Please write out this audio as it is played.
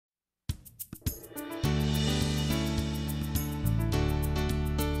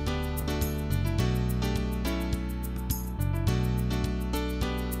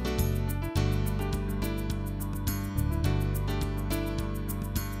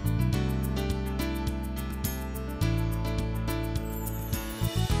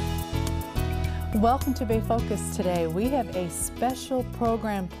Welcome to Bay Focus today. We have a special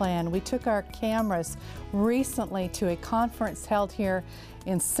program planned. We took our cameras recently to a conference held here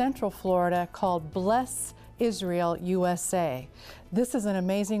in Central Florida called Bless Israel USA. This is an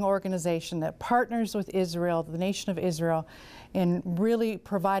amazing organization that partners with Israel, the nation of Israel, in really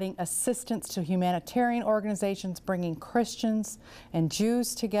providing assistance to humanitarian organizations, bringing Christians and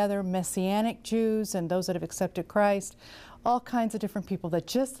Jews together, Messianic Jews and those that have accepted Christ, all kinds of different people that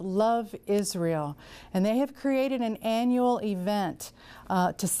just love Israel. And they have created an annual event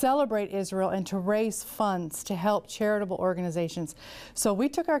to celebrate Israel and to raise funds to help charitable organizations. So we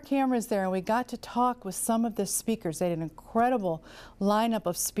took our cameras there and we got to talk with some of the speakers. They had an incredible lineup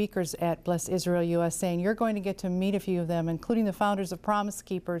of speakers at Bless Israel USA, and you're going to get to meet a few of them, including the founders of Promise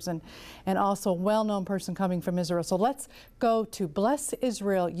Keepers and also a well-known person coming from Israel. So let's go to Bless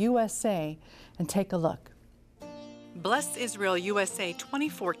Israel USA and take a look. Bless Israel USA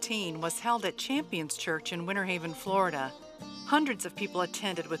 2014 was held at Champions Church in Winter Haven, Florida. Hundreds of people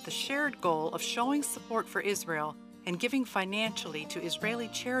attended with the shared goal of showing support for Israel and giving financially to Israeli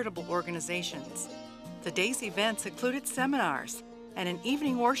charitable organizations. The day's events included seminars and an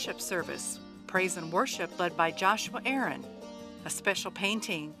evening worship service, praise and worship led by Joshua Aaron, a special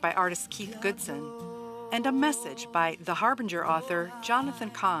painting by artist Keith Goodson, and a message by the Harbinger author Jonathan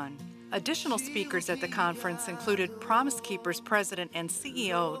Kahn. Additional speakers at the conference included Promise Keepers President and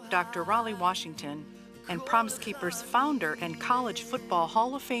CEO Dr. Raleigh Washington and Promise Keepers founder and college football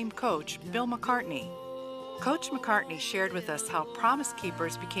Hall of Fame coach Bill McCartney. Coach McCartney shared with us how Promise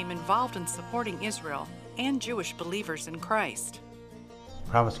Keepers became involved in supporting Israel and Jewish believers in Christ.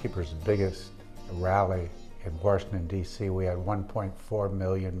 Promise Keepers' biggest rally in Washington, D.C., we had 1.4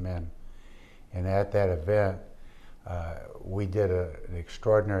 million men. And at that event, we did an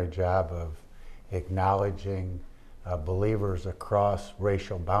extraordinary job of acknowledging believers across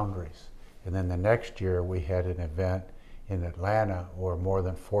racial boundaries. And then the next year we had an event in Atlanta where more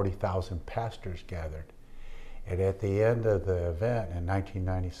than 40,000 pastors gathered. And at the end of the event in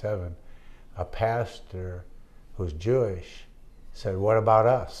 1997, a pastor who's Jewish said, "What about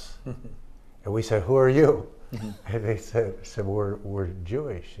us?" And we said, "Who are you?" And they said we're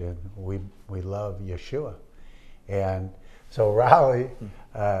Jewish and we love Yeshua. And so Raleigh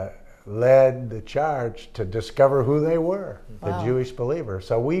led the charge to discover who they were, the Jewish believers.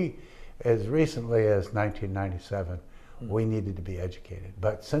 So we, as recently as 1997, we needed to be educated.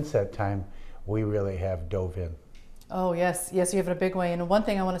 But since that time, we really have dove in. Oh, yes, you have it a big way. And one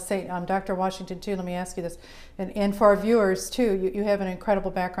thing I want to say, Dr. Washington, too, let me ask you this, and for our viewers, too, you have an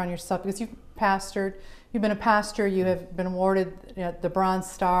incredible background yourself because you've pastored. You've been a pastor. You have been awarded the Bronze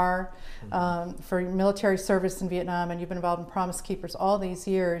Star for military service in Vietnam, and you've been involved in Promise Keepers all these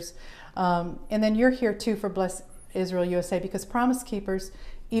years. And then you're here, too, for Bless Israel USA because Promise Keepers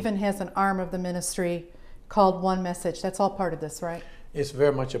even has an arm of the ministry called One Message. That's all part of this, right? It's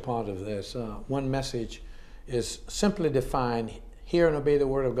very much a part of this. One Message is simply defined, hear and obey the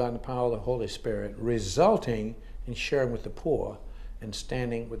Word of God in the power of the Holy Spirit, resulting in sharing with the poor and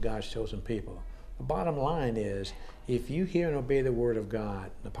standing with God's chosen people. The bottom line is, if you hear and obey the Word of God,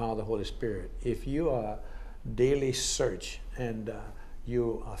 the power of the Holy Spirit, if you are daily search and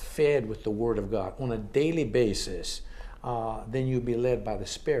you are fed with the Word of God on a daily basis, then you'll be led by the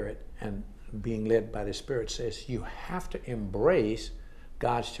Spirit. And being led by the Spirit says you have to embrace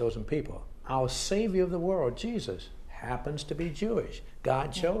God's chosen people. Our Savior of the world, Jesus, happens to be Jewish.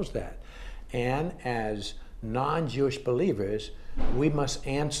 God chose that. And as non-Jewish believers, we must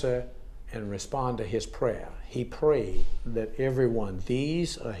answer and respond to his prayer. He prayed that everyone,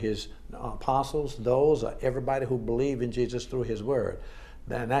 these are his apostles, those are everybody who believe in Jesus through his word.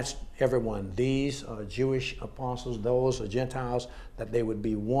 And that's everyone. These are Jewish apostles, those are Gentiles, that they would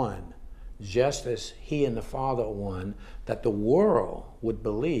be one, just as he and the Father are one, that the world would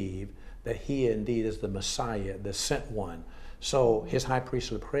believe that he indeed is the Messiah, the sent one. So his high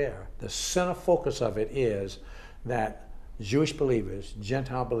priestly prayer, the center focus of it is that Jewish believers,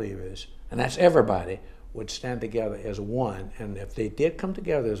 Gentile believers, and that's everybody, would stand together as one. And if they did come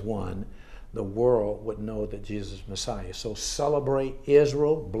together as one, the world would know that Jesus is Messiah. So celebrate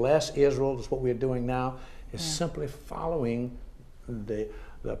Israel, bless Israel, is what we're doing now, is simply following the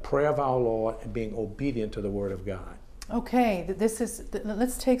prayer of our Lord and being obedient to the Word of God. Okay,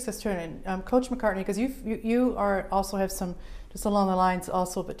 let's take this turn. Coach McCartney, because you also have some, just along the lines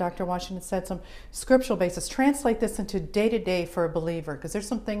also, but Dr. Washington said some scriptural basis. Translate this into day-to-day for a believer, because there's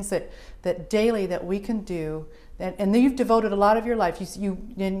some things that daily that we can do, and you've devoted a lot of your life. You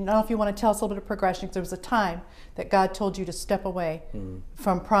I don't know if you want to tell us a little bit of progression, because there was a time that God told you to step away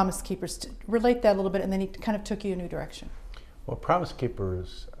from Promise Keepers. Relate that a little bit, and then he kind of took you a new direction. Well, Promise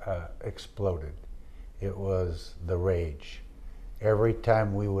Keepers exploded. it was the rage. Every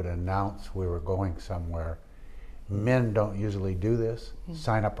time we would announce we were going somewhere, men don't usually do this,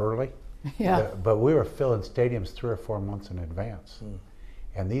 sign up early. Yeah. But we were filling stadiums 3 or 4 months in advance.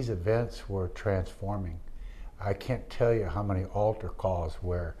 And these events were transforming. I can't tell you how many altar calls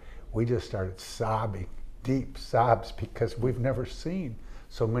where we just started sobbing, deep sobs, because we've never seen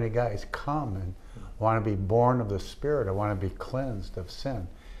so many guys come and want to be born of the Spirit, or want to be cleansed of sin.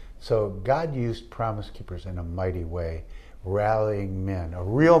 So God used Promise Keepers in a mighty way, rallying men. A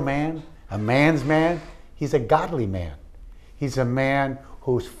real man, a man's man, he's a godly man. He's a man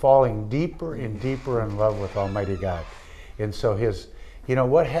who's falling deeper and deeper in love with Almighty God. And so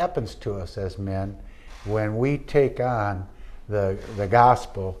what happens to us as men when we take on the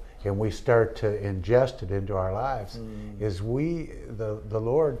gospel and we start to ingest it into our lives is the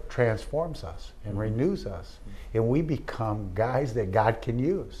Lord transforms us and renews us, and we become guys that God can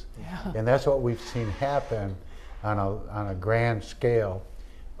use. Yeah. And that's what we've seen happen on a grand scale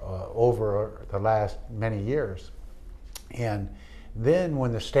over the last many years. And then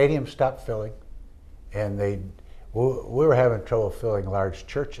when the stadium stopped filling, and we were having trouble filling large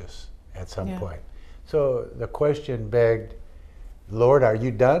churches at some point. So the question begged, Lord, are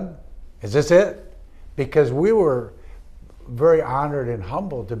you done? Is this it? Because we were very honored and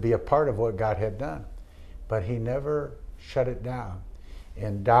humbled to be a part of what God had done. But he never shut it down.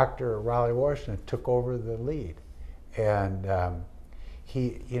 And Dr. Raleigh Washington took over the lead. And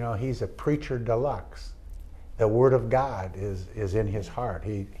he's a preacher deluxe. The Word of God is in his heart.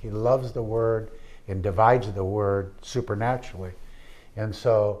 He loves the Word and divides the Word supernaturally. And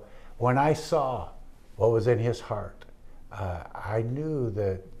so when I saw what was in his heart, I knew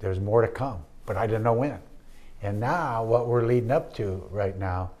that there's more to come, but I didn't know when. And now what we're leading up to right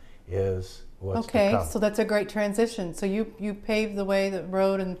now is what's to come. Okay, so that's a great transition. So you paved the way, the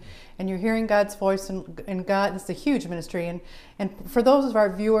road, and you're hearing God's voice, and God, it's a huge ministry. And for those of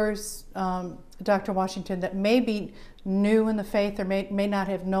our viewers, Dr. Washington, that may be new in the faith or may not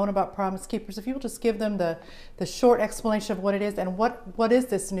have known about Promise Keepers, if you will just give them the short explanation of what it is, and what is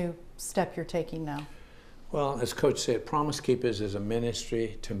this new step you're taking now? Well, as Coach said, Promise Keepers is a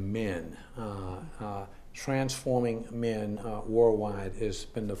ministry to men. Transforming men worldwide has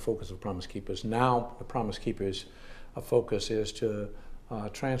been the focus of Promise Keepers. Now, the Promise Keepers' focus is to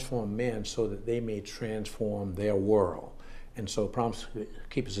transform men so that they may transform their world. And so Promise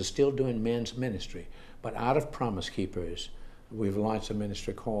Keepers is still doing men's ministry. But out of Promise Keepers, we've launched a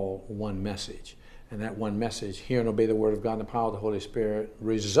ministry called One Message. And that one message, hear and obey the Word of God and the power of the Holy Spirit,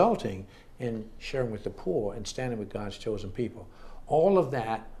 resulting in sharing with the poor and standing with God's chosen people. All of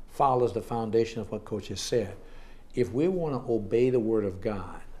that follows the foundation of what Coach has said. If we want to obey the Word of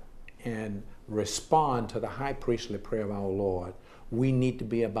God and respond to the high priestly prayer of our Lord, we need to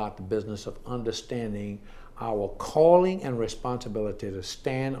be about the business of understanding our calling and responsibility to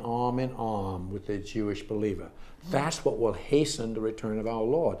stand arm in arm with the Jewish believer. That's what will hasten the return of our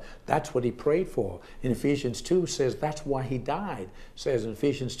Lord. That's what he prayed for. In Ephesians 2 says that's why he died. It says in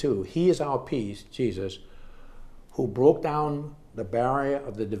Ephesians 2, he is our peace, Jesus, who broke down the barrier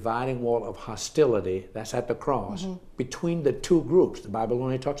of the dividing wall of hostility, that's at the cross, between the two groups. The Bible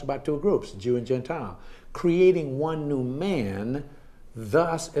only talks about two groups, Jew and Gentile, creating one new man,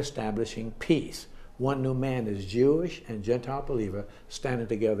 thus establishing peace. One new man is Jewish and Gentile believer standing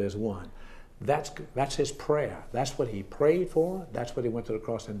together as one. That's his prayer. That's what he prayed for. That's what he went to the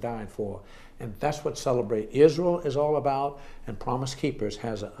cross and died for. And that's what Celebrate Israel is all about. And Promise Keepers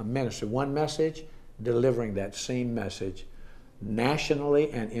has a ministry, one message, delivering that same message nationally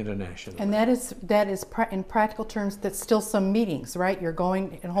and internationally. And that is in practical terms, that's still some meetings, right? You're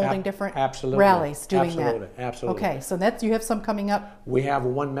going and holding different rallies doing that. Absolutely. Okay, so you have some coming up? We have a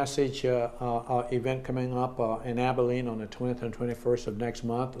One Message event coming up in Abilene on the 20th and 21st of next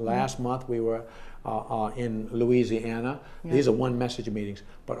month. Last month we were in Louisiana. Yeah. These are One Message meetings,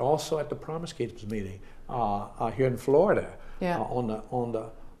 but also at the Promise Keepers meeting here in Florida on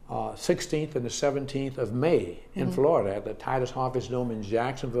the 16th and the 17th of May in Florida at the Titus Harvest Dome in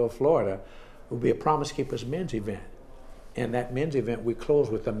Jacksonville, Florida, will be a Promise Keepers men's event. And that men's event, we close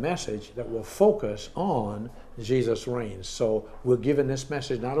with a message that will focus on Jesus reigns. So we're giving this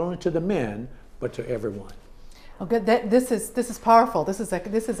message not only to the men, but to everyone. Oh, good. This is powerful. This is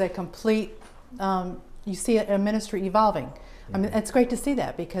a complete. You see a ministry evolving. I mean, it's great to see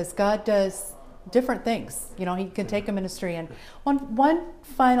that because God does different things. You know, he can take a ministry. And one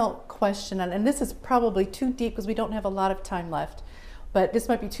final question, and this is probably too deep because we don't have a lot of time left. but this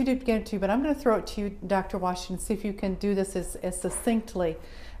might be too deep to get into, but I'm going to throw it to you, Dr. Washington, see if you can do this as succinctly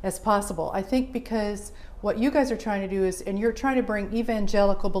as possible. I think because what you guys are trying to do is, and you're trying to bring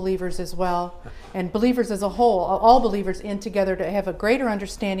evangelical believers as well, and believers as a whole, all believers in together to have a greater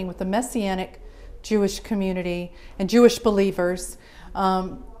understanding with the Messianic Jewish community and Jewish believers.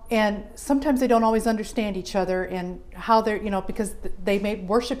 And sometimes they don't always understand each other and how they're, because they may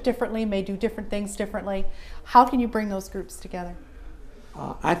worship differently, may do different things differently. How can you bring those groups together?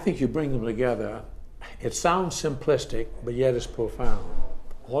 I think you bring them together. It sounds simplistic, but yet it's profound.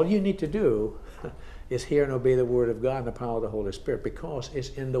 All you need to do is hear and obey the Word of God and the power of the Holy Spirit, because it's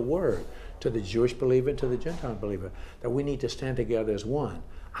in the Word to the Jewish believer and to the Gentile believer that we need to stand together as one.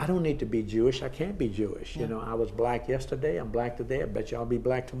 I don't need to be Jewish. I can't be Jewish. Yeah. I was black yesterday. I'm black today. I bet you I'll be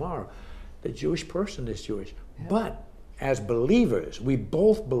black tomorrow. The Jewish person is Jewish. Yeah. But as believers, we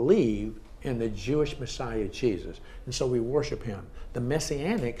both believe in the Jewish Messiah, Jesus. And so we worship him. The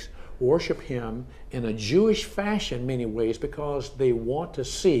Messianics worship him in a Jewish fashion in many ways because they want to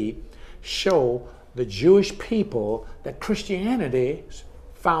show the Jewish people that Christianity's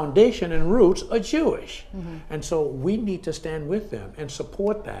foundation and roots are Jewish. Mm-hmm. And so we need to stand with them and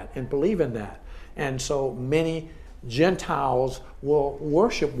support that and believe in that. And so many Gentiles will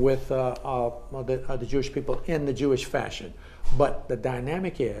worship with the Jewish people in the Jewish fashion. But the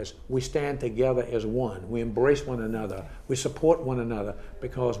dynamic is we stand together as one. We embrace one another. We support one another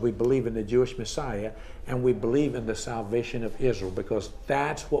because we believe in the Jewish Messiah and we believe in the salvation of Israel, because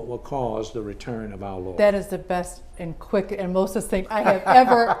that's what will cause the return of our Lord. That is the best and quick and most succinct I have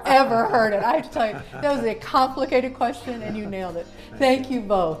ever heard it. I have to tell you, that was a complicated question and you nailed it. Thank you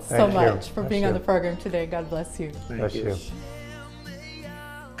both so much for being on the program today. God bless you. Thank you.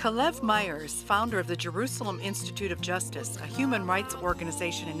 Calev Meyers, founder of the Jerusalem Institute of Justice, a human rights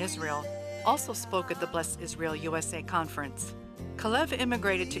organization in Israel, also spoke at the Bless Israel USA conference. Calev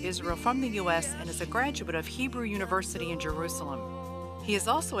immigrated to Israel from the U.S. and is a graduate of Hebrew University in Jerusalem. He is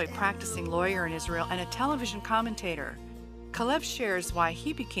also a practicing lawyer in Israel and a television commentator. Calev shares why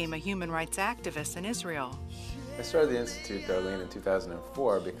he became a human rights activist in Israel. I started the Institute, Darlene, in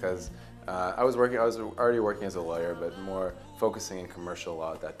 2004 because I was already working as a lawyer, but more focusing in commercial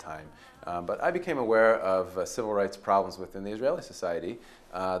law at that time. But I became aware of civil rights problems within the Israeli society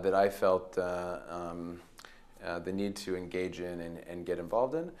that I felt the need to engage in and get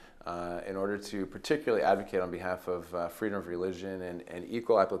involved in order to particularly advocate on behalf of freedom of religion and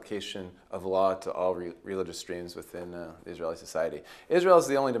equal application of law to all religious streams within the Israeli society. Israel is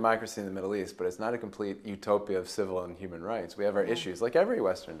the only democracy in the Middle East, but it's not a complete utopia of civil and human rights. We have our issues, like every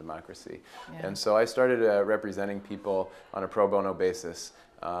Western democracy. Yeah. And so I started representing people on a pro bono basis.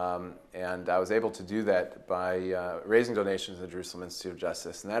 And I was able to do that by raising donations to the Jerusalem Institute of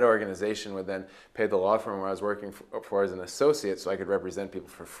Justice. And that organization would then pay the law firm where I was working for as an associate so I could represent people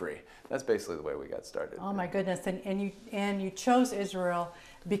for free. That's basically the way we got started. Oh my goodness, and you chose Israel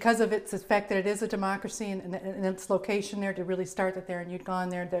because of its fact that it is a democracy and its location there, to really start it there, and you'd gone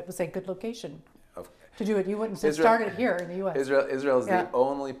there. That was a good location to do it. You wouldn't have started here in the U.S. Israel is the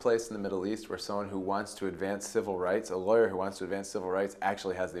only place in the Middle East where someone who wants to advance civil rights, a lawyer who wants to advance civil rights,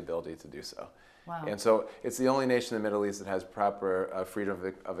 actually has the ability to do so. Wow. And so it's the only nation in the Middle East that has proper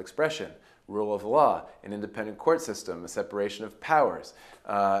freedom of expression, rule of law, an independent court system, a separation of powers,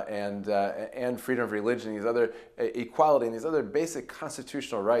 and freedom of religion, these other equality, and these other basic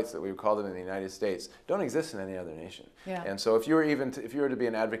constitutional rights that we would call them in the United States don't exist in any other nation. Yeah. And so if you were to be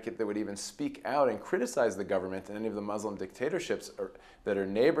an advocate that would even speak out and criticize the government and any of the Muslim dictatorships that are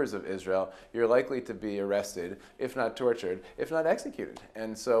neighbors of Israel, you're likely to be arrested, if not tortured, if not executed.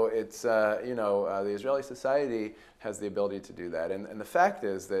 And so it's the Israeli society has the ability to do that. And the fact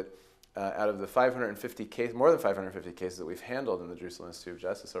is that out of the more than 550 cases that we've handled in the Jerusalem Institute of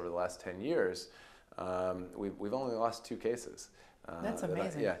Justice over the last 10 years, we've only lost 2 cases. That's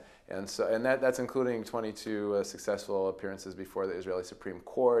amazing. And that's including 22 successful appearances before the Israeli Supreme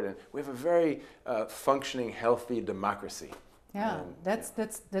Court, and we have a very functioning, healthy democracy. Yeah,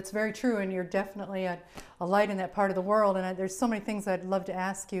 that's very true, and you're definitely a light in that part of the world. And there's so many things I'd love to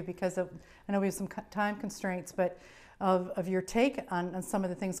ask you because I know we have some time constraints, but of your take on some of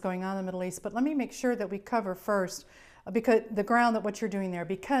the things going on in the Middle East. But let me make sure that we cover first because the ground that what you're doing there,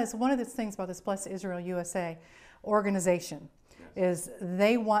 because one of the things about this Bless Israel USA organization is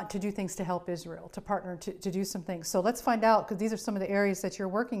they want to do things to help Israel, to partner, to do some things. So let's find out, because these are some of the areas that you're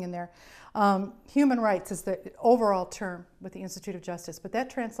working in there. Human rights is the overall term with the Institute of Justice, but that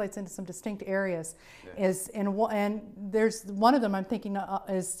translates into some distinct areas. And there's one of them I'm thinking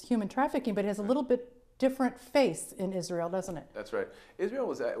is human trafficking, but it has a little bit different face in Israel, doesn't it? That's right. Israel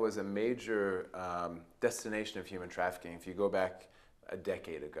was a major destination of human trafficking. If you go back a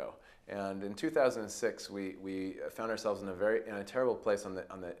decade ago. And in 2006, we found ourselves in a terrible place on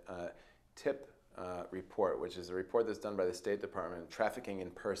the TIP report, which is a report that's done by the State Department, Trafficking in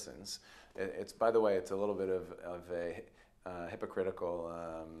Persons. It's, by the way, it's a little bit of a hypocritical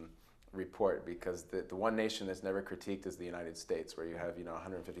report, because the one nation that's never critiqued is the United States, where you have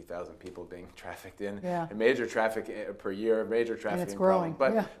 150,000 people being trafficked in, and major traffic per year, major trafficking problem.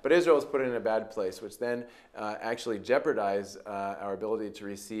 But Israel was put in a bad place, which then actually jeopardized our ability to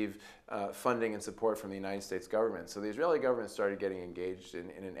receive funding and support from the United States government. So the Israeli government started getting engaged in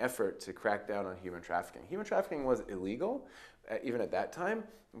an effort to crack down on human trafficking. Human trafficking was illegal, even at that time,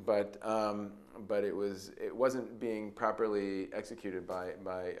 but it wasn't being properly executed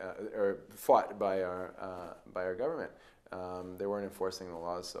or fought by our government. They weren't enforcing the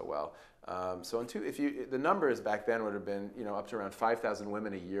laws so well. So the numbers back then would have been up to around 5,000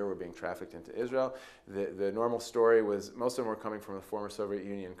 women a year were being trafficked into Israel. The normal story was most of them were coming from the former Soviet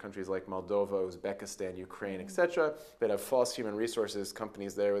Union, countries like Moldova, Uzbekistan, Ukraine, etc. They'd have false human resources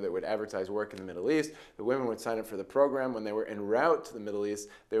companies there that would advertise work in the Middle East. The women would sign up for the program. When they were en route to the Middle East,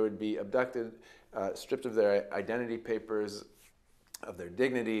 they would be abducted, stripped of their identity papers, of their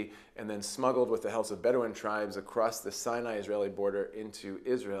dignity, and then smuggled with the help of Bedouin tribes across the Sinai-Israeli border into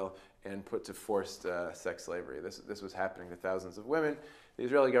Israel and put to forced sex slavery. This was happening to thousands of women. The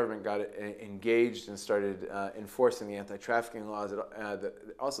Israeli government got engaged and started enforcing the anti-trafficking laws.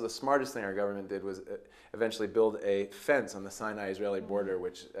 Also, the smartest thing our government did was eventually build a fence on the Sinai-Israeli border,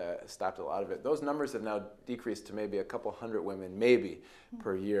 which stopped a lot of it. Those numbers have now decreased to maybe a couple hundred women, maybe,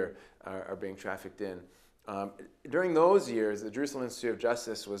 per year are being trafficked in. During those years, the Jerusalem Institute of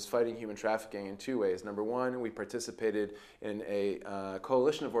Justice was fighting human trafficking in two ways. Number one, we participated in a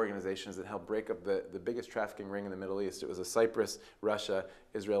coalition of organizations that helped break up the biggest trafficking ring in the Middle East. It was a Cyprus, Russia,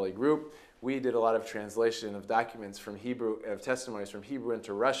 Israeli group. We did a lot of translation of documents from Hebrew, of testimonies from Hebrew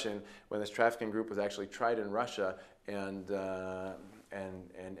into Russian when this trafficking group was actually tried in Russia and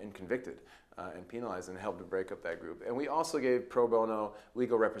convicted. And penalized, and helped to break up that group. And we also gave pro bono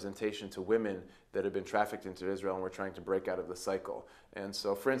legal representation to women that had been trafficked into Israel and were trying to break out of the cycle. And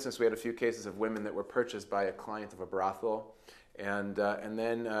so, for instance, we had a few cases of women that were purchased by a client of a brothel, and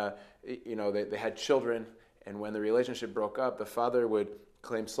then they had children, and when the relationship broke up, the father would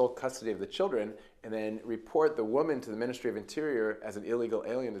claim sole custody of the children and then report the woman to the Ministry of Interior as an illegal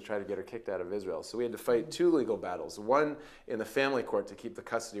alien to try to get her kicked out of Israel. So we had to fight two legal battles, one in the family court to keep the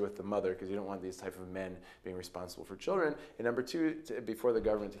custody with the mother, because you don't want these type of men being responsible for children, and number two, before the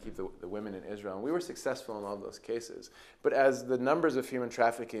government, to keep the women in Israel. And we were successful in all those cases. But as the numbers of human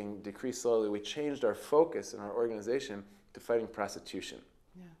trafficking decreased slowly, we changed our focus in our organization to fighting prostitution.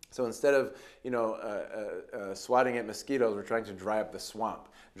 Yeah. So instead of swatting at mosquitoes, we're trying to dry up the swamp,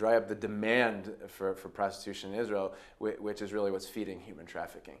 dry up the demand for prostitution in Israel, which is really what's feeding human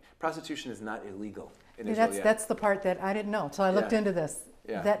trafficking. Prostitution is not illegal in Israel yet. That's the part that I didn't know until I looked into this.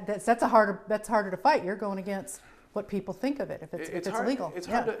 Yeah. That's harder to fight. You're going against what people think of it if it's illegal. It's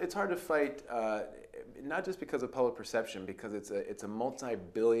hard to fight. Not just because of public perception, because it's a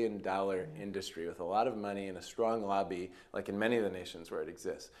multi-billion-dollar industry with a lot of money and a strong lobby, like in many of the nations where it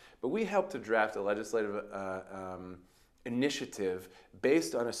exists. But we helped to draft a legislative initiative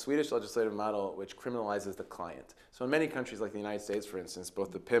based on a Swedish legislative model which criminalizes the client. So in many countries, like the United States, for instance,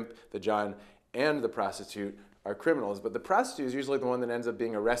 both the pimp, the John, and the prostitute are criminals, but the prostitute is usually the one that ends up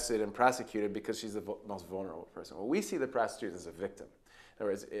being arrested and prosecuted because she's the most vulnerable person. Well, we see the prostitute as a victim. In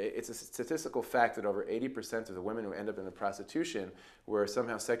other words, it's a statistical fact that over 80% of the women who end up in the prostitution were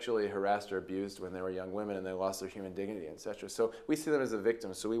somehow sexually harassed or abused when they were young women and they lost their human dignity, etc. So we see them as a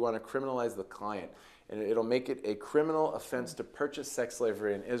victim, so we want to criminalize the client. And it'll make it a criminal offense to purchase sex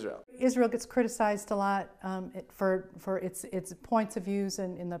slavery in Israel. Israel gets criticized a lot for its points of views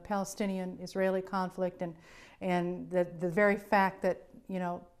in the Palestinian-Israeli conflict, and the very fact that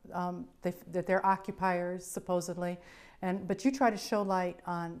that they're occupiers supposedly, but you try to show light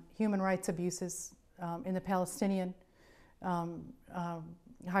on human rights abuses in the Palestinian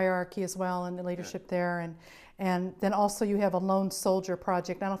hierarchy as well, and the leadership there, and then also you have a lone soldier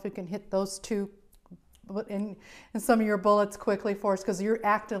project. I don't know if you can hit those two in some of your bullets quickly for us, because you're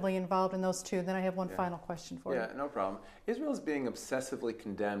actively involved in those two. Then I have one final question for you. Yeah, no problem. Israel is being obsessively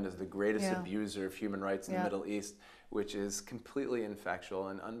condemned as the greatest abuser of human rights in the Middle East, which is completely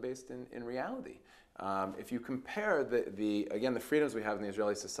infactual and unbased in reality. If you compare the freedoms we have in the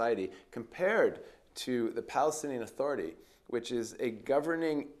Israeli society compared to the Palestinian Authority, which is a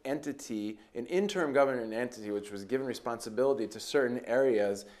governing entity, an interim governing entity, which was given responsibility to certain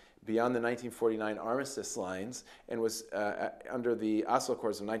areas beyond the 1949 armistice lines and was under the Oslo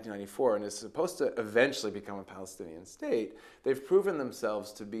Accords of 1994 and is supposed to eventually become a Palestinian state, they've proven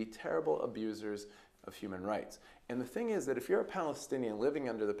themselves to be terrible abusers of human rights. And the thing is that if you're a Palestinian living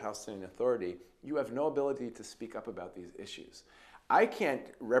under the Palestinian Authority, you have no ability to speak up about these issues. I can't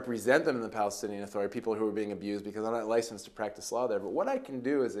represent them in the Palestinian Authority, people who are being abused, because I'm not licensed to practice law there. But what I can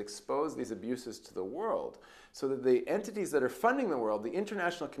do is expose these abuses to the world so that the entities that are funding the world, the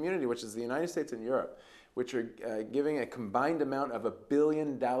international community, which is the United States and Europe, which are giving a combined amount of $1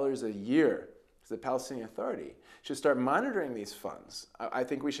 billion a year to the Palestinian Authority, should start monitoring these funds. I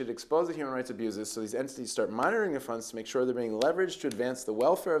think we should expose the human rights abuses so these entities start monitoring the funds to make sure they're being leveraged to advance the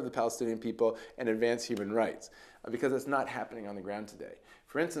welfare of the Palestinian people and advance human rights, because it's not happening on the ground today.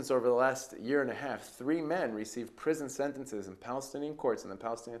 For instance, over the last year and a half, 3 men received prison sentences in Palestinian courts and the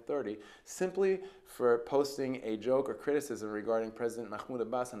Palestinian Authority simply for posting a joke or criticism regarding President Mahmoud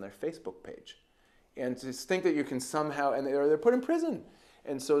Abbas on their Facebook page. And to think that you can somehow, and they're put in prison.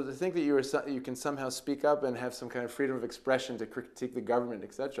 And so to think that you can somehow speak up and have some kind of freedom of expression to critique the government,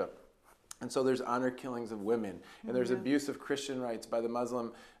 etc. And so there's honor killings of women, and there's abuse of Christian rights by the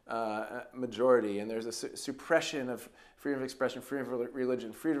Muslim majority, and there's a suppression of freedom of expression, freedom of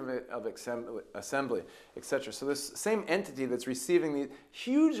religion, freedom of assembly, etc. So this same entity that's receiving these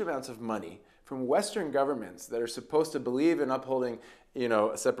huge amounts of money from Western governments that are supposed to believe in upholding,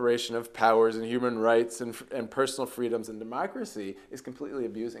 a separation of powers and human rights and personal freedoms and democracy, is completely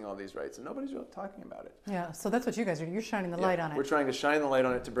abusing all these rights, and nobody's really talking about it. Yeah, so that's what you guys are. You're shining the light on it. We're trying to shine the light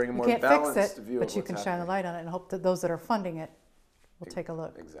on it to bring a more balanced view of what's happening. But you can shine the light on it and hope that those that are funding it will take a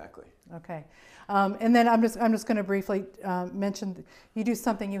look. Exactly. Okay, and then I'm just going to briefly mention you do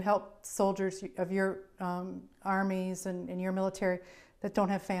something. You help soldiers of your armies and your military that don't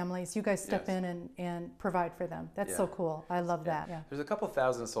have families. You guys step in and provide for them. That's so cool. I love that. Yeah. There's a couple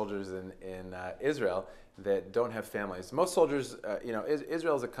thousand soldiers in Israel that don't have families. Most soldiers,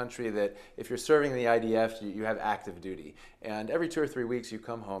 Israel is a country that if you're serving in the IDF, you have active duty. And every 2 or 3 weeks you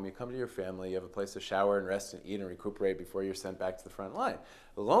come home, you come to your family, you have a place to shower and rest and eat and recuperate before you're sent back to the front line.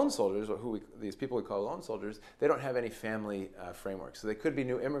 The lone soldiers, these people we call lone soldiers, they don't have any family framework. So they could be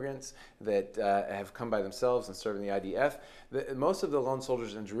new immigrants that have come by themselves and serve in the IDF. Most of the lone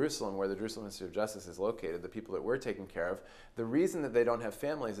soldiers in Jerusalem, where the Jerusalem Institute of Justice is located, the people that we're taking care of, the reason that they don't have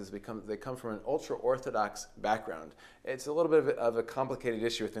families is because they come from an ultra-Orthodox background. It's a little bit of a complicated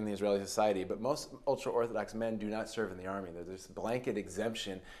issue within the Israeli society, but most ultra-Orthodox men do not serve in the army. There's this blanket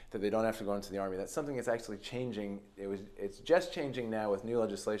exemption that they don't have to go into the army. That's something that's actually changing. It's just changing now with new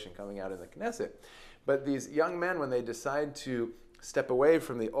legislation coming out in the Knesset. But these young men, when they decide to step away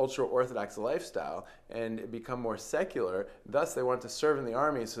from the ultra-Orthodox lifestyle and become more secular, thus they want to serve in the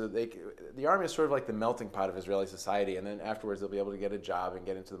army so that the army is sort of like the melting pot of Israeli society, and then afterwards they'll be able to get a job and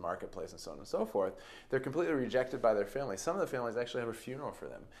get into the marketplace and so on and so forth. They're completely rejected by their families. Some of the families actually have a funeral for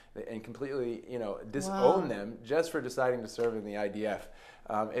them and completely disown them just for deciding to serve in the IDF.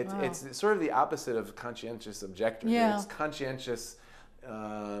 It's sort of the opposite of conscientious objectors. Yeah. It's conscientious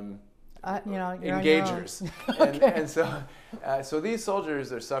engagers. And so these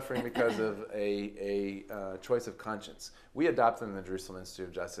soldiers are suffering because of a choice of conscience. We adopt them in the Jerusalem Institute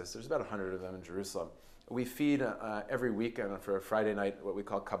of Justice. There's about 100 of them in Jerusalem. We feed every weekend for a Friday night what we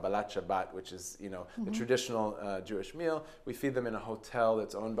call Kabbalat Shabbat, which is the traditional Jewish meal. We feed them in a hotel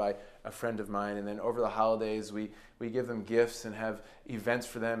that's owned by a friend of mine, and then over the holidays we give them gifts and have events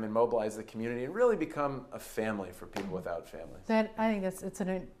for them and mobilize the community and really become a family for people without families. I think it's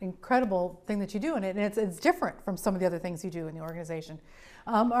an incredible thing that you do, and it's different from some of the other things you do in the organization.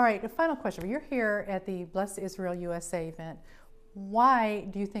 All right, a final question. You're here at the Bless Israel USA event. Why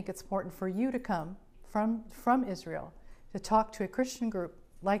do you think it's important for you to come from Israel to talk to a Christian group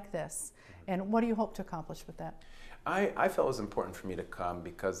like this, and what do you hope to accomplish with that? I felt it was important for me to come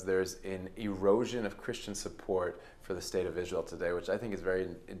because there's an erosion of Christian support for the state of Israel today, which I think is very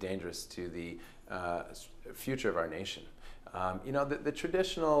dangerous to the future of our nation. The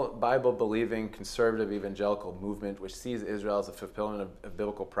traditional Bible-believing conservative evangelical movement, which sees Israel as a fulfillment of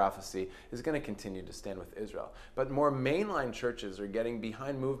biblical prophecy, is going to continue to stand with Israel. But more mainline churches are getting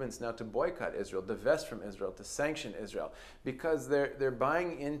behind movements now to boycott Israel, divest from Israel, to sanction Israel, because they're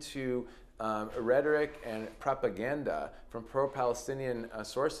buying into rhetoric and propaganda from pro-Palestinian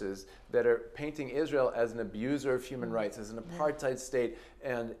sources that are painting Israel as an abuser of human rights, as an apartheid state,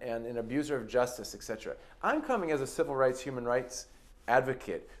 and an abuser of justice, etc. I'm coming as a civil rights, human rights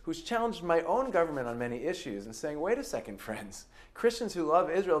advocate who's challenged my own government on many issues and saying, wait a second, friends, Christians who love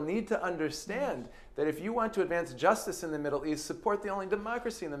Israel need to understand that if you want to advance justice in the Middle East, support the only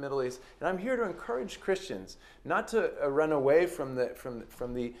democracy in the Middle East. And I'm here to encourage Christians not to run away from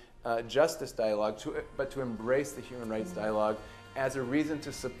the justice dialogue, but to embrace the human rights dialogue as a reason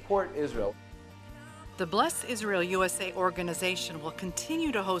to support Israel. The Bless Israel USA organization will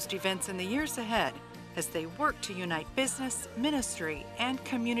continue to host events in the years ahead as they work to unite business, ministry, and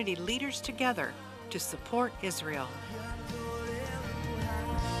community leaders together to support Israel.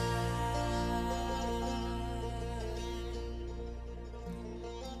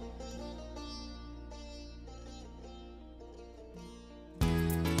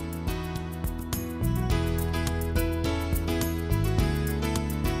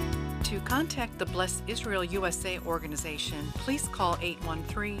 To contact the Bless Israel USA organization, please call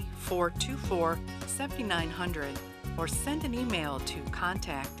 813-424-7900 or send an email to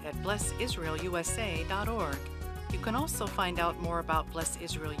contact@blessisraelusa.org. You can also find out more about Bless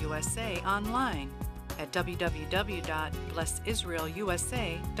Israel USA online at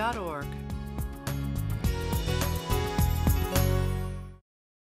www.blessisraelusa.org.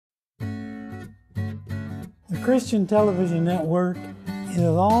 The Christian Television Network is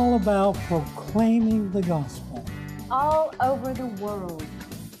all about proclaiming the gospel all over the world.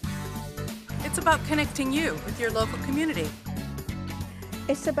 It's about connecting you with your local community.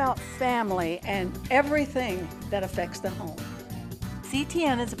 It's about family and everything that affects the home.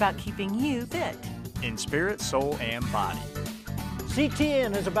 CTN is about keeping you fit in spirit, soul, and body.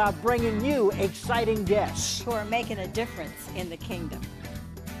 CTN is about bringing you exciting guests who are making a difference in the kingdom.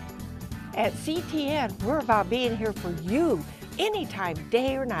 At CTN, we're about being here for you anytime,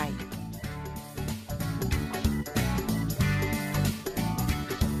 day or night.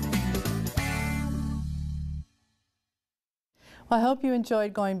 Well, I hope you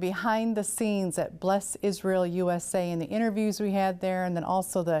enjoyed going behind the scenes at Bless Israel USA and the interviews we had there, and then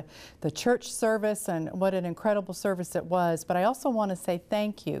also the church service, and what an incredible service it was. But I also want to say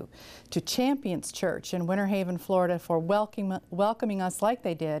thank you to Champions Church in Winter Haven, Florida for welcoming us like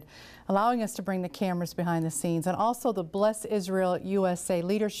they did, allowing us to bring the cameras behind the scenes, and also the Bless Israel USA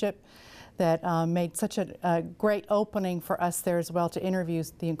leadership that made such a great opening for us there as well to interview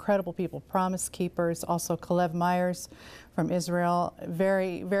the incredible people, Promise Keepers, also Calev Meyers from Israel.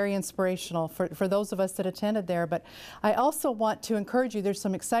 Very, very inspirational for those of us that attended there. But I also want to encourage you, there's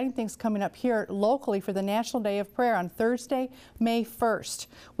some exciting things coming up here locally for the National Day of Prayer on Thursday, May 1st.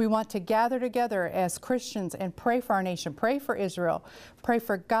 We want to gather together as Christians and pray for our nation, pray for Israel, pray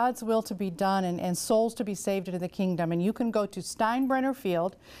for God's will to be done and souls to be saved into the kingdom. And you can go to Steinbrenner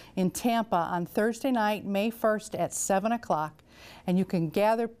Field in Tampa on Thursday night, May 1st at 7 o'clock. And you can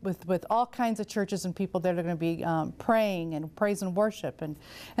gather with all kinds of churches and people that are going to be praying and praise and worship. And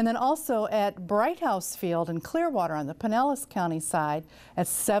then also at Bright House Field in Clearwater on the Pinellas County side at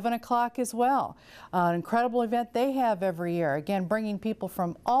 7 o'clock as well. An incredible event they have every year. Again, bringing people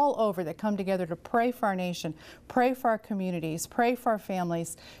from all over that come together to pray for our nation, pray for our communities, pray for our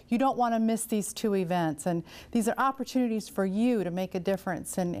families. You don't want to miss these two events. And these are opportunities for you to make a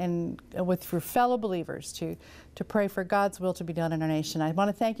difference and with your fellow believers to pray for God's will to be done in our nation. I want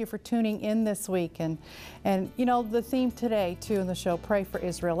to thank you for tuning in this week. And you know, the theme today, too, in the show, Pray for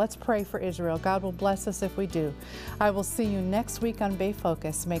Israel. Let's pray for Israel. God will bless us if we do. I will see you next week on Bay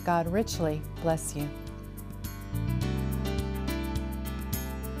Focus. May God richly bless you.